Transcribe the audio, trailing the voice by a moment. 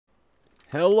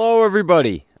Hello,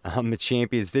 everybody. I'm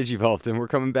Machampions Digivolved, and we're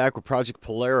coming back with Project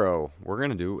Polaro. We're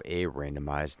going to do a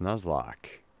randomized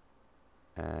Nuzlocke.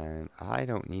 And I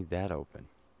don't need that open.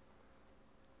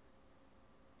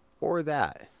 Or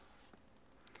that.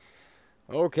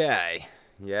 Okay.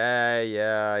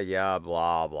 Yeah,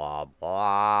 blah, blah,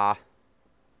 blah.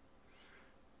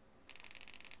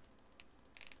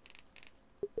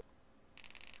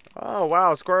 Oh,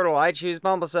 wow, Squirtle, I choose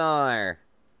Bulbasaur.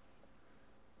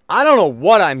 I don't know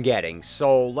what I'm getting,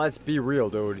 so let's be real,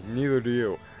 dude. Neither do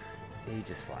you.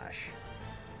 Aegislash.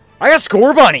 I got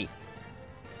Score Bunny!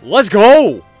 Let's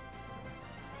go!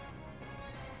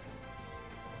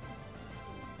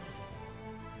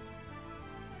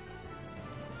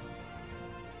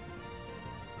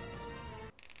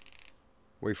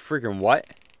 Wait, freaking what?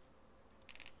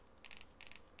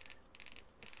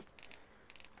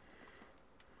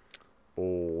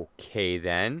 Okay,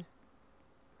 then.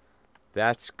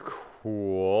 That's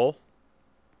cool.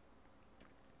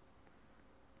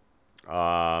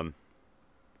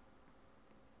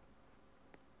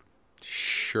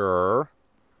 Sure.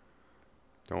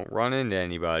 Don't run into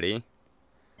anybody.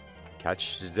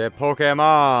 Catch the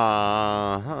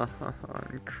Pokemon!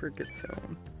 Cricket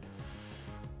Tone.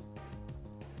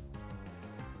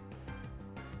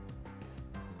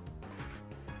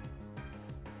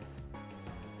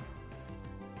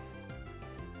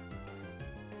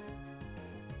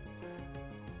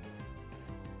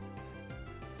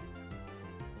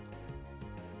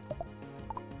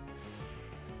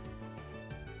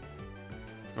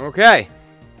 Okay.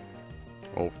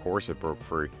 Oh, of course it broke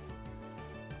free.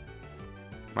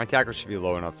 My tackle should be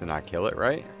low enough to not kill it,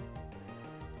 right?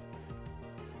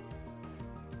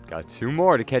 Got 2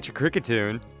 more to catch a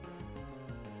Cricketune.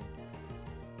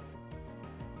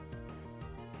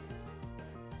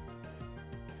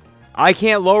 I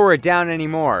can't lower it down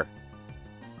anymore.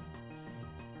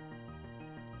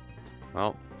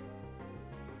 Well,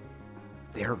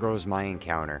 there goes my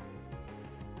encounter.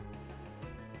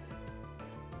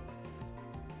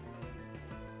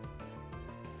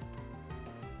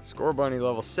 Score Bunny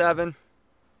level 7.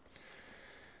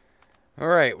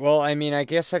 Alright, well, I mean, I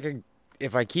guess I could...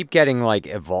 If I keep getting, like,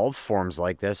 evolved forms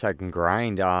like this, I can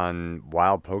grind on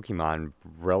wild Pokemon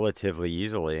relatively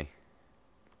easily.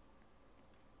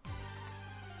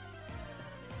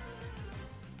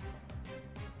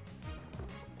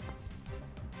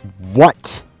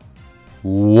 What?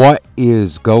 What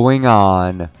is going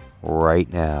on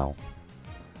right now?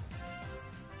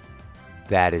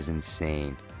 That is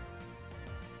insane.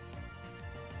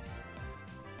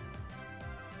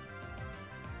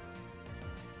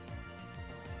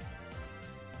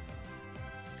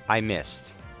 I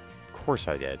missed. Of course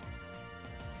I did.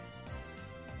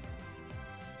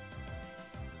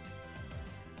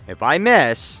 If I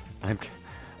miss, I was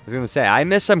going to say, I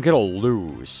miss, I'm going to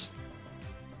lose.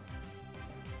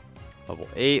 Level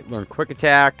 8, learn Quick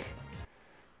Attack.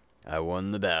 I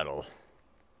won the battle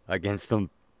against the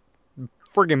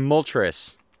friggin'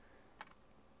 Moltres.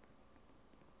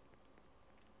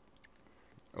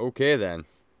 Okay, then.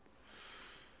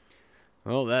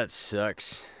 Well, that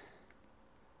sucks.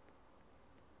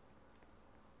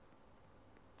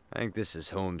 I think this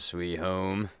is home sweet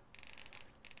home.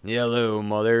 Hello,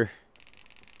 mother.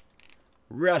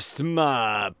 Rest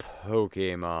my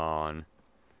Pokemon.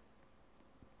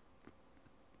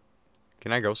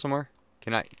 Can I go somewhere?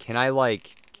 Can I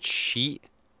like cheat?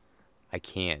 I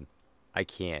can. I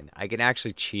can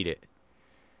actually cheat it.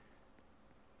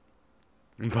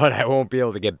 But I won't be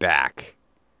able to get back.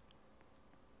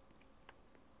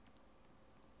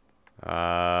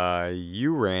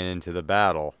 You ran into the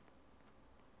battle.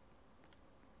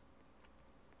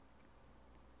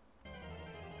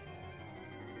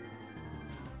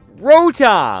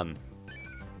 Rotom!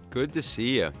 Good to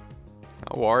see you.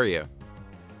 How are you?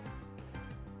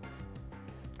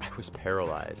 I was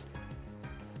paralyzed.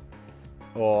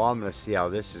 Oh, I'm gonna see how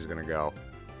this is gonna go.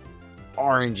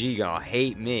 RNG gonna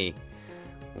hate me.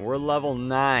 We're level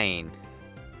 9.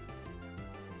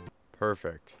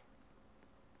 Perfect.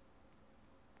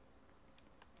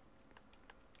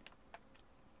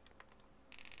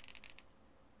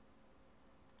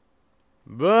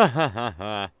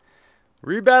 Bahaha.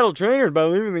 Rebattle trainers by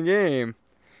leaving the game.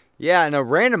 Yeah, in a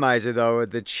randomizer, though,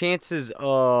 the chances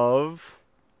of...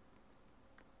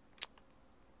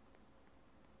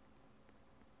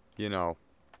 you know,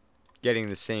 getting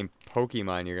the same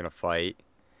Pokemon you're going to fight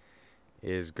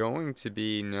is going to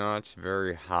be not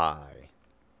very high.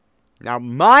 Now,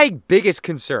 my biggest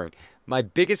concern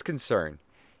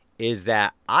is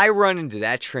that I run into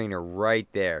that trainer right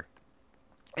there.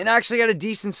 And I actually got a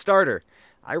decent starter.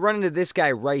 I run into this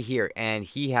guy right here, and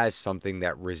he has something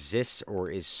that resists or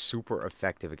is super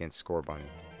effective against Score Bunny.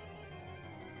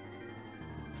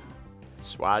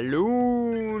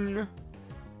 Swalloon.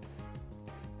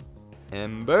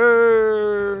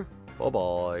 Ember.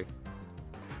 Bye-bye.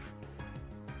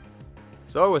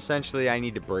 So, essentially, I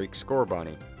need to break Score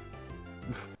Bunny.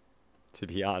 To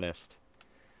be honest.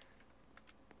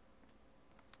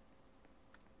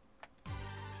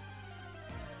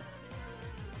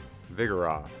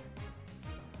 Vigoroth.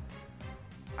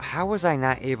 How was I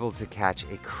not able to catch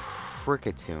a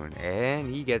Cricketune?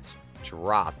 And he gets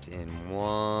dropped in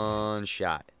one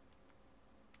shot.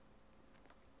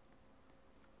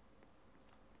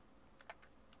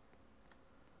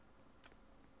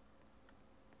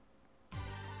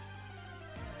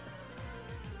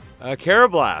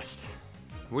 Carablast.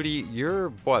 What do you're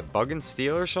what, Bug and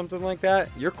Steel or something like that?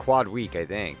 You're quad weak, I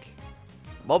think.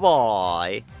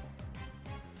 Bye-bye.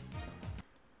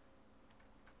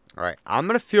 Alright, I'm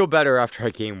going to feel better after I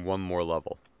gain one more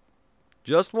level.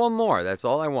 Just one more, that's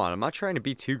all I want. I'm not trying to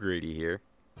be too greedy here.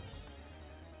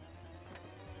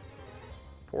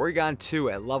 Porygon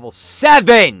 2 at level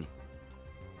 7!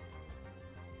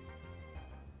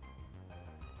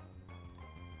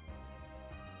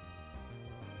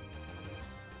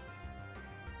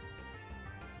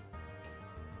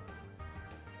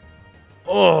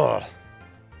 Ugh.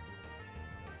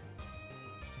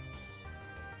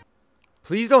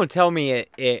 Please don't tell me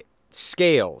it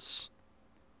scales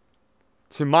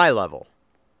to my level.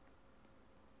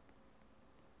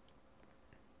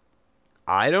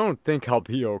 I don't think I'll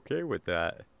be okay with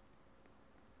that.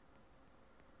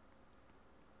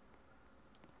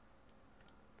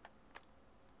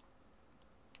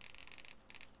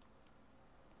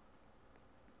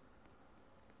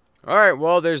 Alright,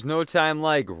 well, there's no time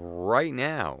like right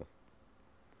now.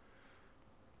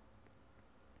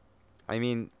 I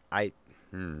mean, I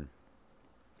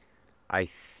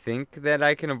think that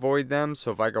I can avoid them,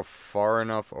 so if I go far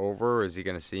enough over, is he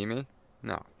going to see me?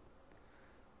 No. So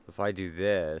if I do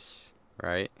this,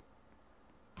 right?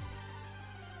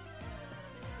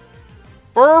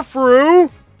 Furfrou!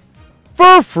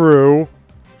 Furfrou!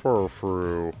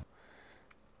 Furfrou.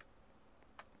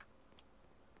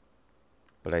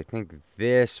 But I think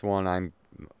this one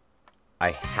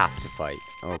I have to fight.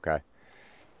 Okay.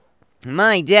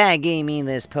 My dad gave me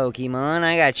this Pokemon.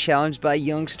 I got challenged by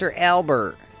youngster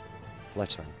Albert.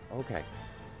 Fletchling. Okay.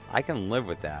 I can live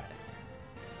with that.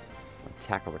 I'll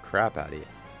tackle the crap out of you.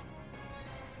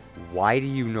 Why do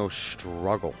you know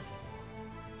struggle?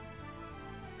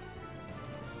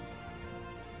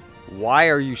 Why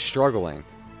are you struggling?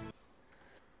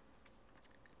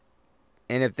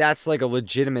 And if that's like a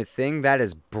legitimate thing, that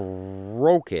is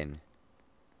broken.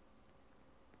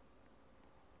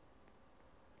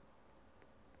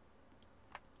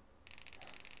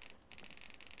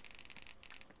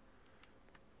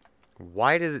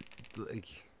 Why did it, like...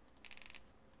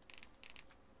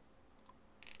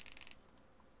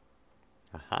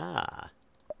 Aha.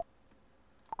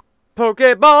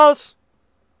 Pokeballs!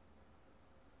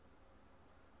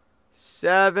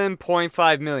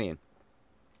 7.5 million.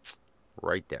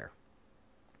 Right there.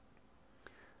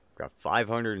 Got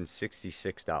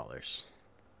 $566.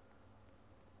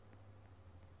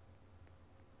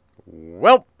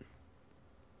 Well.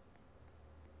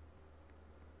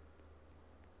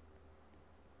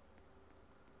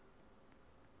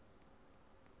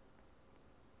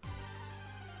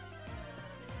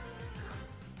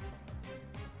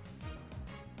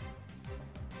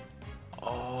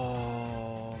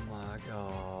 Oh my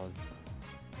god.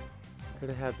 Could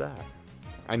have had that.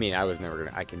 I mean, I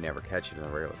can never catch it in a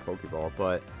regular Pokeball,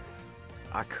 but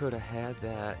I could have had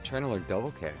that. Trying to learn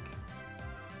double kick.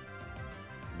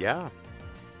 Yeah.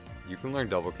 You can learn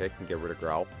double kick and get rid of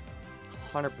Growl.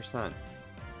 100%.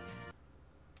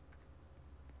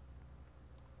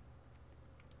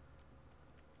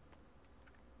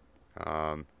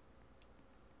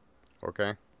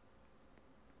 Okay.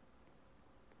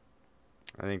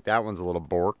 I think that one's a little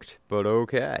borked, but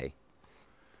okay.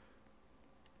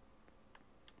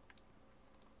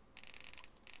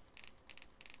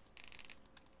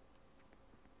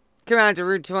 Come out to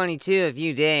Route 22 if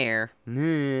you dare.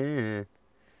 You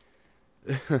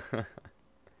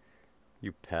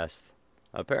pest.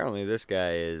 Apparently this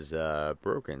guy is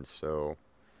broken, so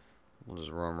we'll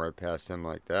just run right past him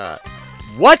like that.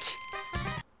 What?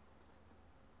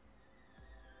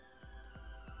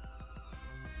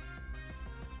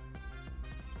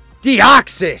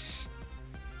 Deoxys!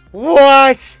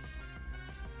 What?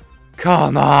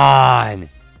 Come on!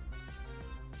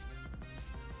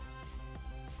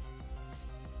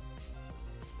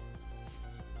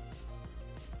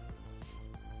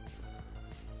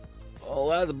 Oh,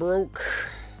 that's broke.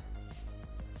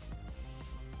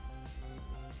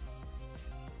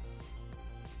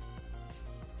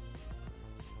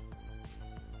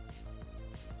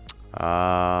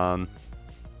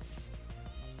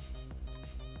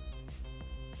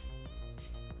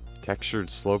 Textured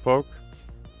Slowpoke.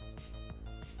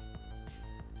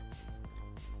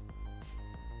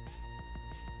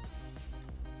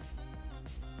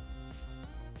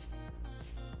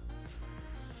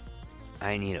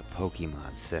 I need a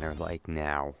Pokemon Center like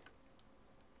now.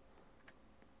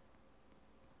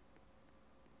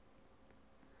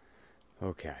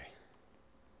 Okay.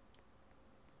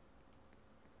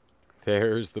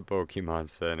 There's the Pokemon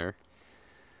Center.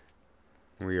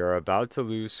 We are about to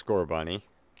lose Scorbunny,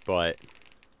 but,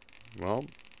 well,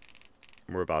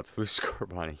 we're about to lose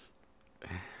Scorbunny.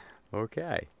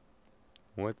 Okay.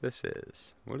 What this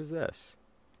is. What is this?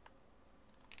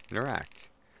 Interact.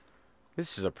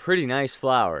 This is a pretty nice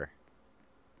flower.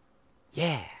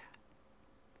 Yeah.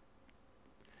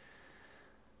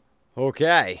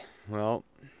 Okay. Well,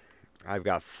 I've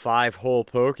got 5 whole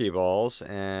Pokeballs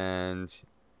and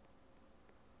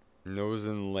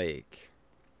Nozen Lake.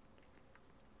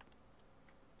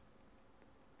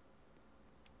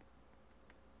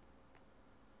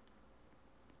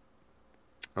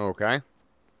 Okay.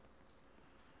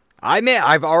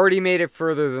 I've already made it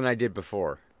further than I did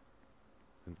before.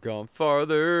 I've gone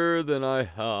farther than I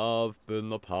have in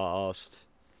the past.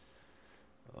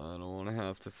 I don't want to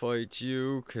have to fight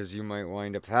you, because you might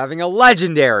wind up having a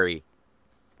legendary.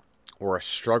 Or a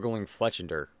struggling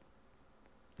Fletchender.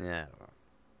 Yeah.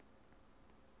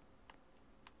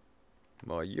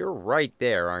 Well, you're right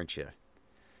there, aren't you?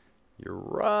 You're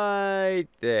right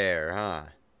there, huh?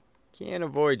 Can't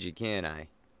avoid you, can I?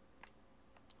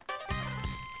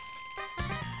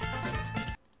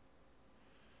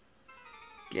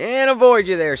 Can't avoid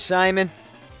you there, Simon.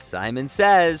 Simon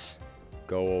says,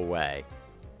 go away.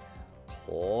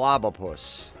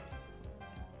 Clobopus.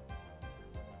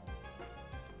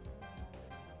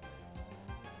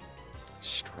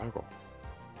 Struggle.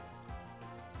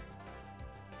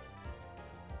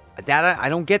 I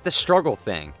don't get the struggle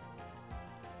thing.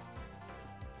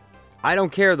 I don't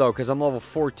care, though, because I'm level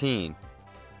 14.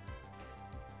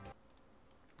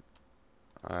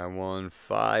 I won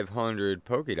 500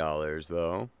 Pokédollars,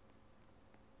 though.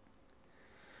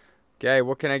 Okay,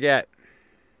 what can I get?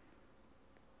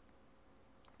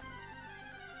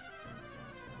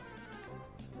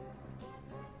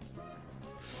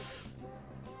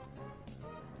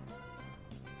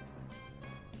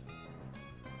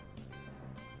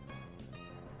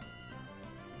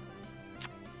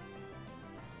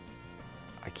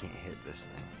 I can't hit this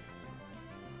thing.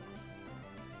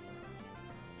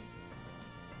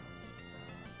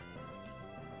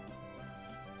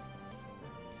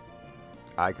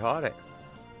 I caught it.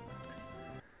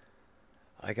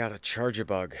 I got a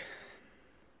Charjabug.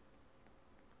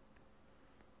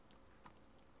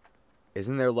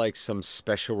 Isn't there like some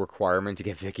special requirement to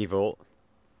get Vikavolt?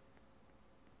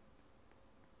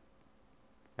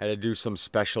 I had to do some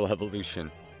special evolution.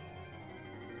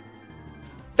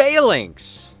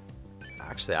 Phalanx!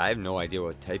 Actually, I have no idea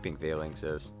what typing Phalanx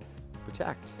is.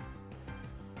 Protect.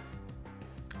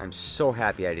 I'm so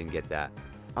happy I didn't get that.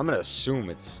 I'm gonna assume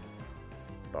it's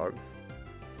bug.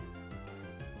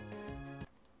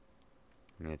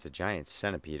 I mean, it's a giant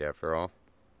centipede after all.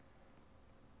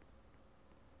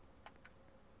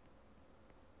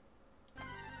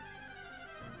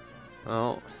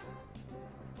 Well,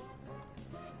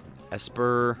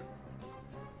 Esper.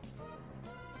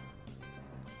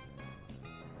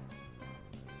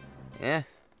 Yeah.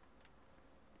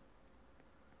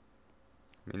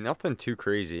 I mean, nothing too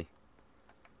crazy.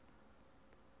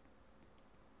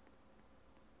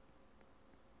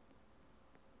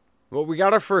 Well, we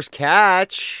got our first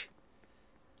catch.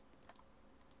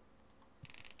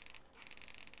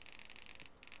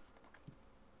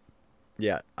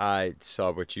 Yeah, I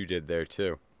saw what you did there,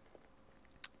 too.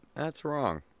 That's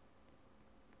wrong.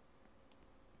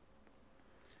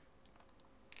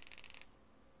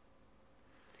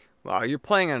 Wow, you're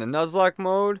playing on a Nuzlocke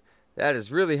mode? That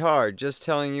is really hard. Just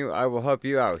telling you, I will help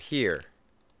you out here.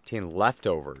 10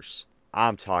 leftovers.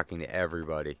 I'm talking to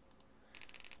everybody.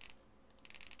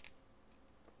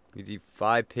 You do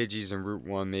 5 Pidgeys in Route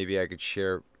 1. Maybe I could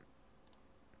share.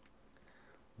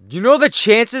 You know the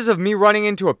chances of me running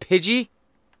into a Pidgey?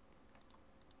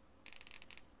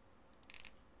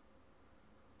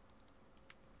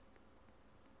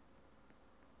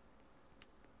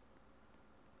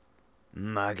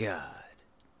 My God.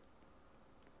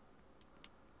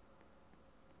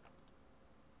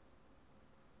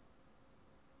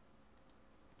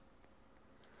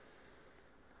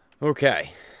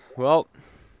 Okay, well,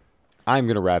 I'm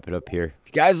going to wrap it up here. If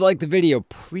you guys like the video,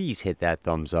 please hit that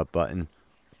thumbs up button.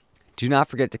 Do not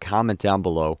forget to comment down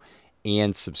below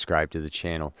and subscribe to the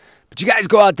channel. But you guys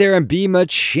go out there and be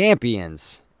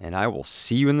Machampions. And I will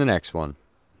see you in the next one.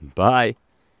 Bye.